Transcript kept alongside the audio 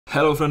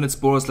Hello friend, it's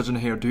BorasLegend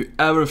here. Do you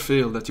ever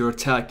feel that your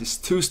attack is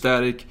too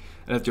static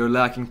and that you're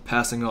lacking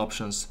passing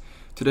options?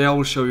 Today I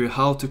will show you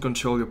how to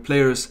control your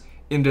players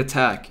in the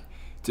attack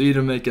to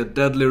either make a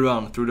deadly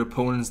run through the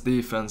opponent's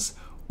defense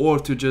or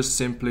to just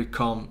simply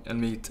come and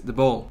meet the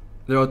ball.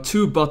 There are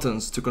two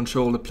buttons to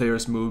control the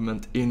player's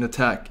movement in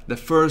attack. The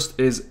first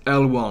is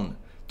L1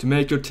 to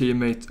make your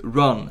teammate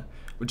run,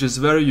 which is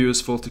very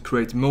useful to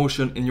create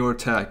motion in your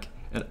attack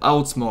and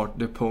outsmart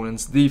the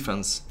opponent's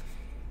defense.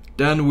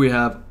 Then we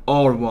have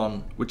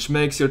R1, which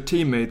makes your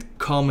teammate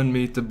come and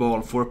meet the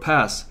ball for a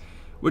pass,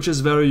 which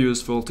is very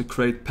useful to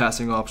create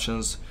passing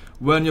options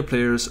when your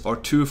players are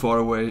too far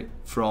away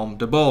from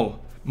the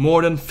ball.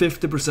 More than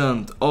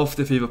 50% of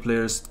the FIFA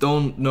players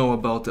don't know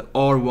about the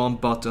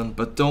R1 button,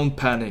 but don't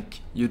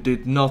panic, you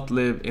did not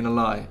live in a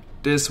lie.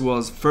 This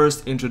was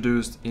first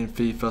introduced in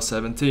FIFA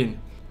 17.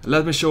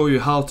 Let me show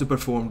you how to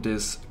perform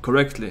this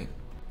correctly.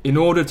 In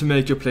order to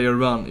make your player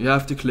run, you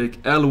have to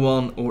click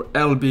L1 or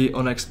LB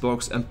on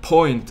Xbox and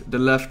point the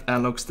left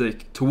analog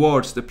stick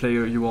towards the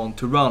player you want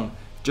to run,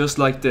 just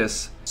like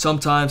this.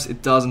 Sometimes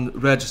it doesn't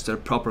register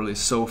properly,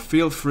 so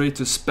feel free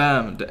to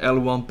spam the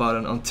L1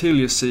 button until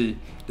you see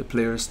the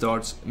player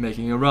starts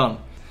making a run.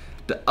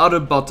 The other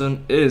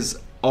button is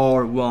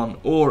R1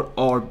 or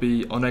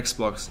RB on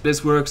Xbox.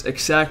 This works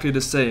exactly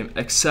the same,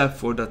 except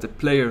for that the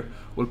player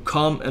will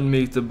come and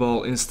meet the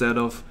ball instead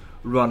of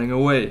running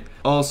away.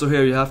 Also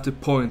here you have to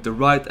point the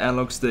right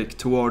analog stick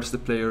towards the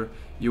player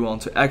you want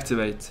to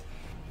activate.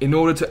 In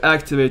order to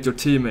activate your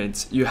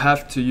teammates, you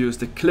have to use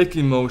the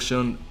clicking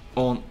motion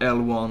on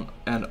L1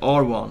 and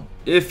R1.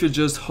 If you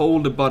just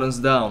hold the buttons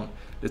down,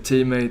 the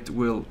teammate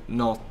will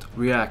not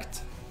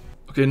react.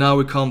 Okay, now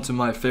we come to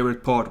my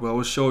favorite part where I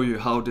will show you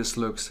how this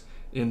looks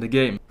in the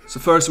game. So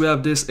first we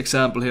have this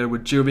example here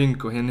with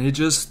Giovinco, and he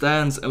just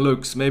stands and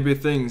looks, maybe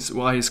thinks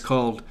why he's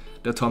called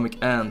the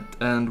atomic ant,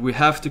 and we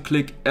have to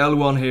click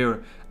L1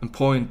 here and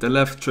point the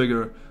left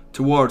trigger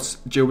towards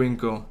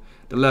Giovinco,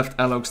 the left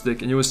analog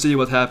stick, and you will see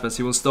what happens.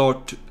 He will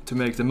start to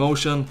make the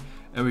motion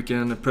and we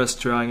can press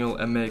triangle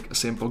and make a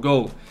simple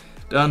goal.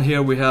 Then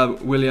here we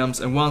have Williams,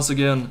 and once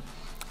again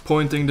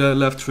pointing the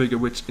left trigger,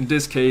 which in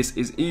this case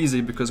is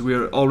easy because we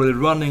are already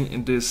running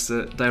in this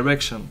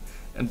direction,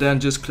 and then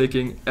just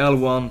clicking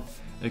L1.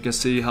 You can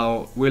see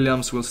how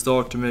Williams will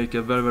start to make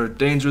a very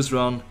dangerous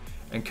run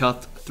and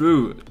cut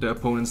through the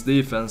opponent's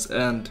defense,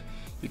 and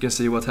you can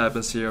see what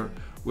happens here.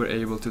 We're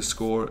able to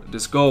score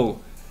this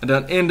goal. And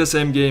then in the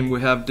same game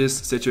we have this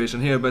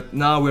situation here, but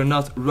now we're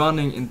not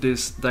running in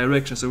this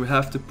direction, so we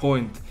have to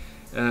point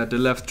the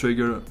left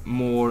trigger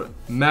more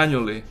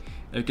manually.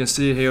 And you can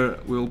see here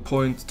we'll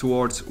point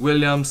towards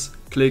Williams,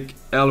 click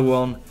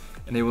L1,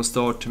 and he will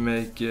start to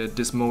make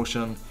this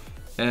motion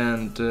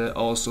and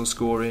also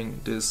scoring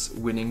this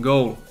winning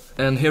goal.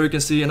 And here you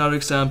can see another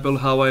example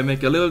how I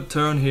make a little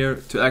turn here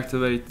to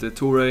activate the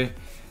Toure,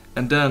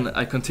 and then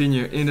I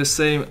continue in the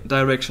same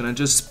direction and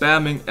just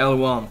spamming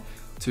L1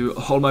 to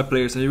all my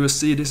players. And you will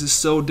see this is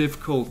so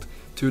difficult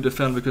to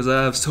defend because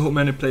I have so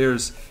many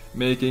players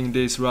making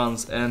these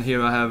runs, and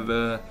here I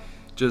have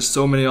just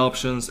so many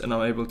options, and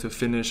I'm able to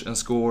finish and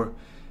score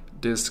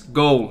this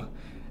goal.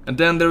 And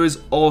then there is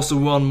also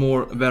one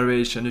more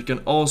variation. You can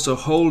also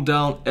hold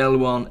down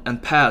L1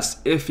 and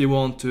pass if you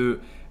want to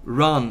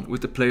run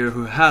with the player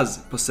who has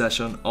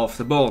possession of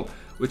the ball,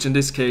 which in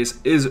this case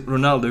is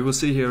Ronaldo. You will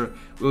see here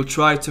we'll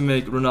try to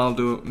make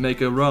Ronaldo make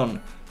a run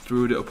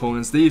through the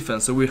opponent's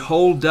defense. So we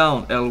hold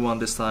down L1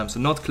 this time, so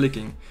not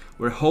clicking.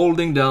 We're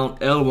holding down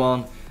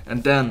L1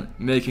 and then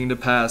making the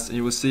pass, and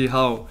you will see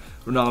how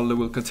Ronaldo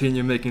will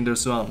continue making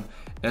this run,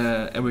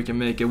 and we can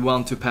make a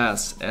 1-2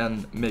 pass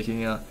and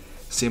making a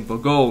simple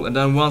goal. And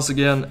then once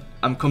again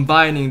I'm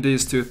combining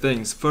these two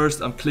things.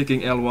 First I'm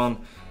clicking L1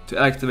 to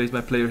activate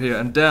my player here,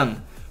 and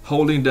then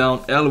holding down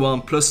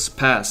L1 plus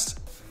pass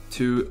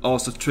to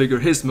also trigger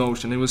his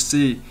motion. You will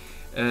see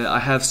I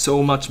have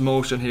so much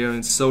motion here and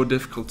it's so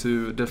difficult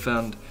to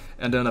defend,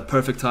 and then a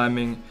perfect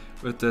timing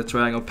with the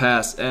triangle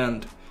pass,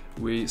 and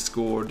we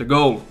score the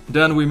goal.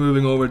 Then we're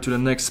moving over to the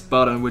next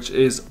button, which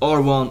is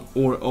R1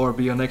 or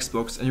RB on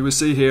Xbox, and you will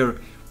see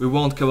here we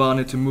want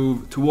Cavani to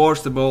move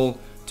towards the ball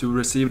to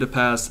receive the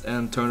pass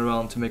and turn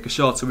around to make a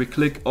shot. So we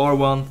click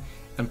R1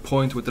 and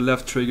point with the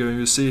left trigger, and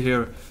you see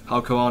here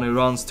how Cavani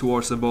runs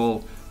towards the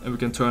ball, and we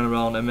can turn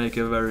around and make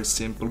a very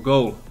simple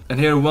goal. And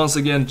here once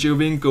again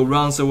Giovinco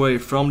runs away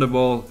from the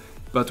ball,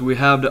 but we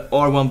have the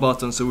R1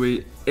 button, so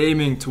we're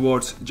aiming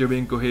towards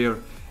Giovinco here,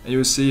 and you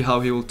will see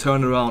how he will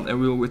turn around and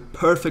we will with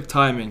perfect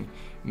timing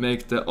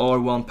make the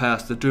R1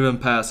 pass, the driven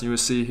pass, and you will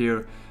see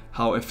here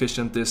how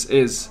efficient this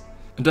is.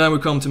 And then we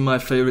come to my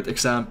favorite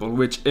example,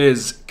 which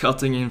is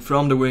cutting in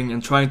from the wing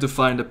and trying to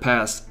find the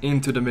pass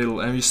into the middle.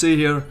 And you see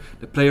here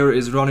the player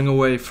is running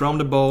away from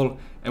the ball,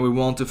 and we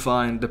want to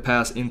find the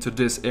pass into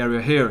this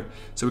area here.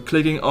 So we're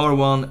clicking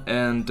R1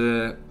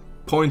 and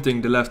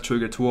pointing the left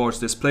trigger towards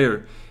this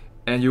player,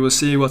 and you will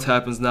see what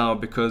happens now,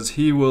 because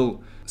he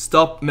will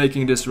stop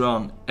making this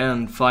run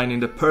and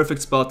finding the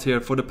perfect spot here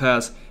for the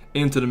pass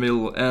into the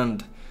middle,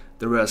 and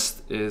the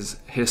rest is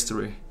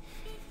history.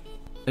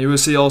 And you will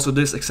see also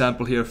this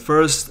example here.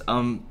 First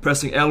I'm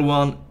pressing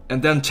L1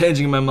 and then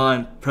changing my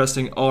mind,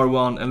 pressing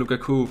R1, and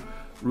Lukaku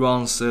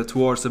runs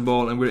towards the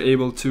ball, and we're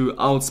able to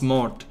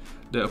outsmart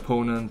the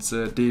opponent's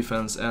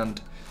defense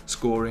and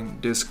scoring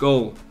this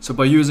goal. So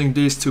by using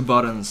these two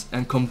buttons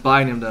and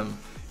combining them,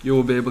 you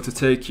will be able to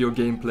take your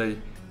gameplay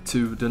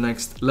to the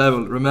next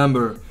level.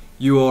 Remember,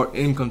 you are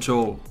in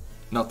control,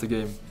 not the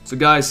game. So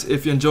guys,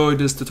 if you enjoyed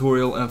this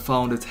tutorial and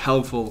found it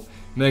helpful,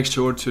 make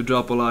sure to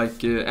drop a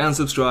like and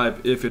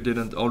subscribe if you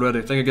didn't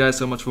already. Thank you guys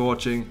so much for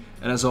watching,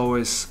 and as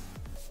always,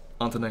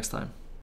 until next time.